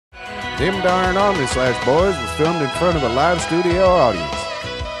Them darn Omnislash boys was filmed in front of a live studio audience,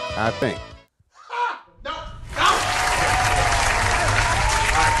 I think. No!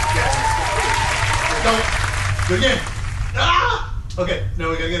 No! Do it again. Ah! Okay, no,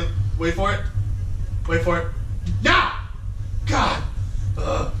 we gotta get. Wait for it. Wait for it. Now! God!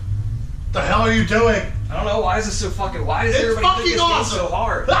 The hell are you doing? I don't know. Why is this so fucking? Why does It's everybody fucking think this awesome. game's so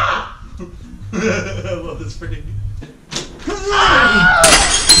hard? Ah! I love this freaking.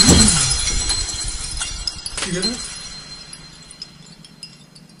 You hear that?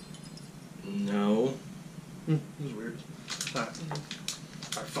 No. It was weird. Alright,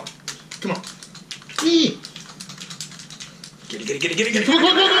 fuck. Come on. Get it. Come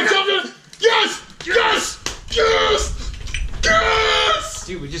on. Yes! Yes! Yes! Yes!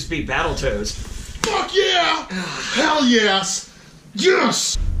 Dude, we just beat Battletoads. Fuck yeah! Hell yes!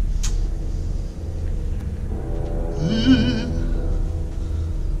 Yes!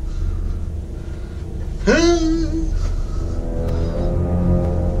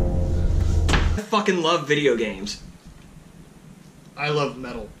 I fucking love video games. I love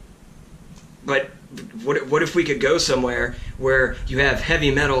metal. But what if we could go somewhere where you have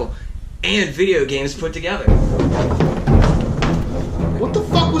heavy metal and video games put together? What the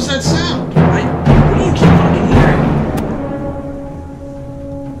fuck was that sound? What do you keep fucking hearing?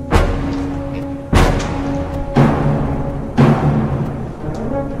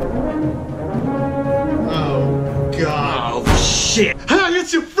 Oh, God. Oh, shit. Hi,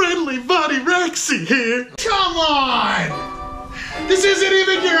 it's your friendly buddy Rexy here. Come on! This isn't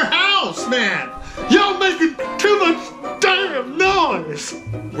even your house, man! Y'all making too much damn noise!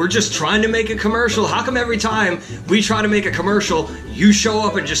 We're just trying to make a commercial. How come every time we try to make a commercial, you show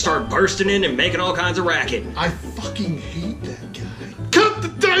up and just start bursting in and making all kinds of racket? I fucking hate that guy. Cut the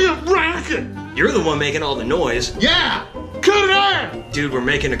damn racket! You're the one making all the noise. Yeah! Cut it out! Dude, we're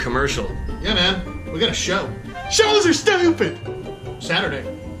making a commercial. Yeah, man. We got a show. Shows are stupid! Saturday.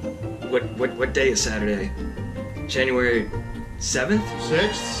 What day is Saturday? January 7th?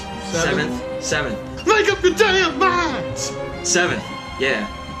 6th? 7th? 7th. Make up your damn minds! 7th. Yeah.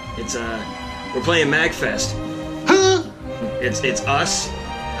 It's we're playing Magfest. Huh? It's us.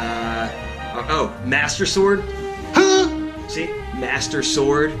 Master Sword. Huh? See? Master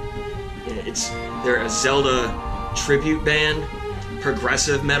Sword. They're a Zelda tribute band,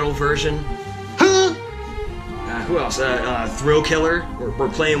 progressive metal version. Huh? Who else? Thrill Killer. We're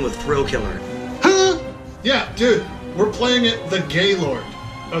playing with Thrill Killer. Huh? Yeah, dude, we're playing at the Gaylord,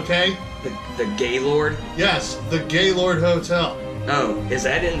 okay? The Gaylord? Yes, the Gaylord Hotel. Oh, is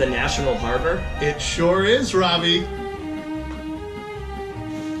that in the National Harbor? It sure is, Robbie.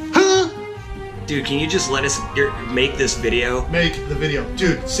 Huh? Dude, can you just let us make this video? Make the video.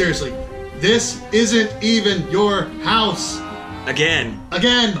 Dude, seriously, this isn't even your house. Again.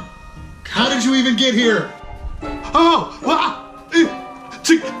 Again. How did you even get here? Oh, well,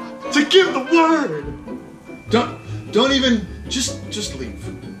 to give the word. Don't even, just leave,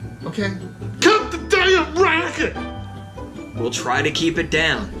 okay? Cut the damn racket. We'll try to keep it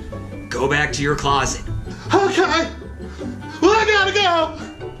down. Go back to your closet. Okay. Well, I gotta go.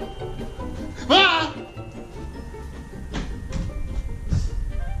 Bye.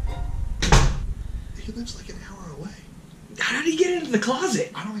 He lives like an hour away. How did he get into the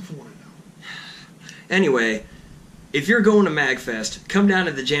closet? I don't even want to know. Anyway, if you're going to Magfest, come down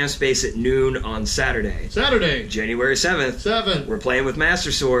to the Jam Space at noon on Saturday. Saturday. January 7th. 7. We're playing with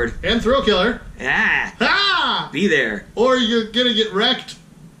Master Sword. And Thrill Killer. Ah! Ah! Be there. Or you're gonna get wrecked.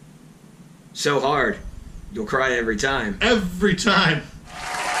 So hard. You'll cry every time. Every time.